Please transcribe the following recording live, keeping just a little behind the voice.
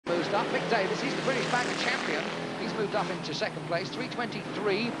closed up. Mick Davis, he's the British Bagger champion. He's moved up into second place.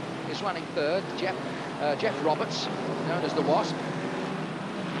 3:23 is running third. Jeff Roberts, known as the Wasp.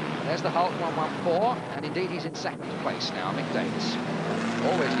 There's the Hulk, 1:14, and indeed he's in second place now, Mick Davis.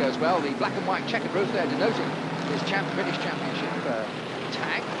 Always goes well. The black and white checkered roof there denoting his British Championship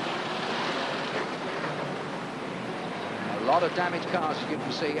tag. A lot of damaged cars, as you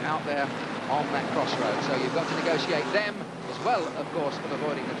can see, out there on that crossroad. So you've got to negotiate them, as well, of course, of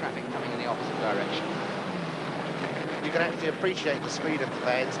avoiding the traffic coming in the opposite direction. You can actually appreciate the speed of the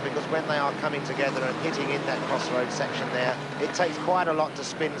vans, because when they are coming together and hitting in that crossroad section there, it takes quite a lot to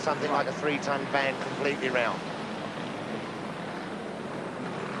spin something like a 3-ton van completely round.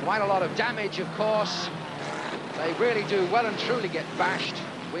 Quite a lot of damage, of course. They really do well and truly get bashed.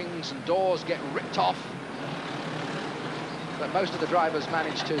 Wings and doors get ripped off. But most of the drivers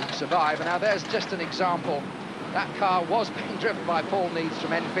manage to survive. And now there's just an example. That car was being driven by Paul Needs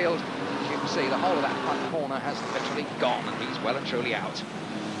from Enfield. As you can see, the whole of that front corner has literally gone, and he's well and truly out.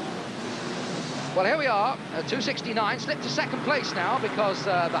 Well, here we are, 269, slipped to second place now because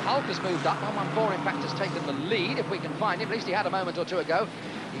the Hulk has moved up. 1:14, in fact, has taken the lead, if we can find him. At least he had a moment or two ago.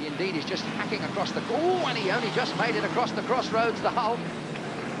 He indeed is just hacking across the... Oh, and he only just made it across the crossroads, the Hulk,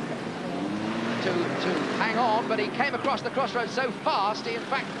 to hang on, but he came across the crossroads so fast, he in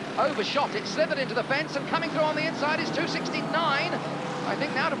fact overshot it, slithered into the fence, and coming through on the inside is 269. I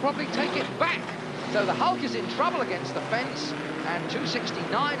think now to probably take it back. So the Hulk is in trouble against the fence, and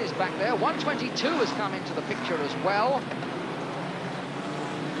 269 is back there. 122 has come into the picture as well.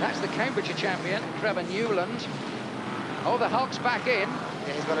 That's the Cambridgeshire champion, Trevor Newland. Oh, the Hulk's back in.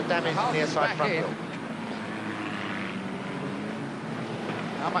 Yeah, he's got a damaged near side front wheel.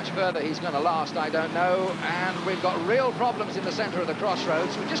 How much further he's going to last, I don't know. And we've got real problems in the centre of the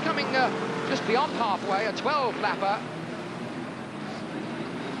crossroads. We're just coming just beyond halfway, a 12-lapper.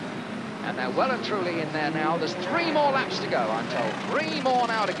 And they're well and truly in there now. There's 3 more laps to go, I'm told. 3 more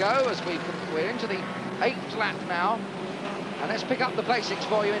now to go as we're into the 8th lap now. And let's pick up the basics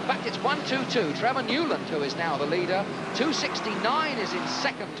for you. In fact, it's 122. Trevor Newland, who is now the leader. 269 is in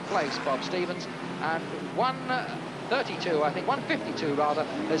second place, Bob Stevens. And 132, I think, 152 rather,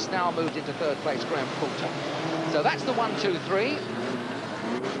 has now moved into third place, Graham Coulter. So that's the 1, 2, 3.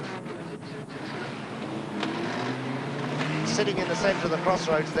 Sitting in the centre of the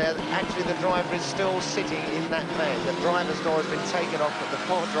crossroads there, actually the driver is still sitting in that van. The driver's door has been taken off, but the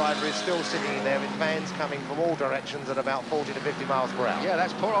poor driver is still sitting in there with vans coming from all directions at about 40 to 50 miles per hour. Yeah,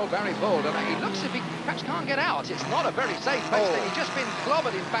 that's poor old Barry Bald, and he looks as if he perhaps can't get out. It's not a very safe place. Oh. He's just been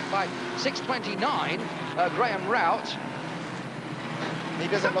clobbered, in fact, by 629, Graham Rout. He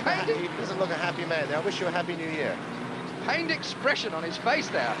doesn't look a happy man there. I wish you a happy new year. Pained expression on his face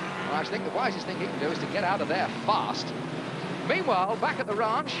there. Well, I think the wisest thing he can do is to get out of there fast. Meanwhile, back at the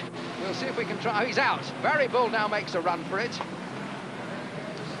ranch, we'll see if we can try... Oh, he's out. Barry Bull now makes a run for it.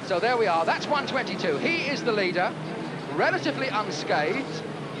 So there we are. That's 122. He is the leader, relatively unscathed.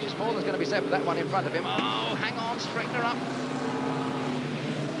 Just more than's going to be said for that one in front of him. Oh, hang on, straighten her up.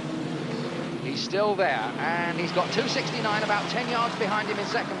 He's still there, and he's got 269 about 10 yards behind him in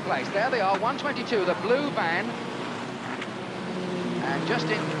second place. There they are, 122, the blue van. And just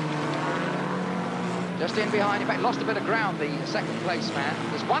in behind, in fact, lost a bit of ground, the second place man.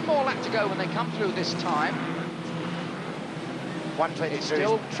 There's 1 more lap to go when they come through this time. 122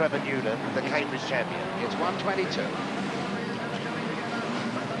 still Trevor Newland, the Cambridge champion. It's 122.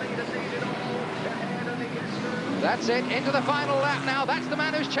 That's it, into the final lap now. That's the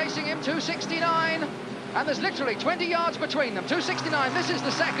man who's chasing him, 269. And there's literally 20 yards between them. 269, this is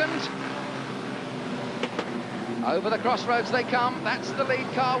the second. Over the crossroads they come. That's the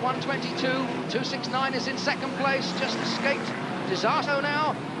lead car, 122. 269 is in second place, just escaped disaster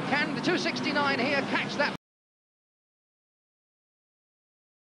now. Can the 269 here catch that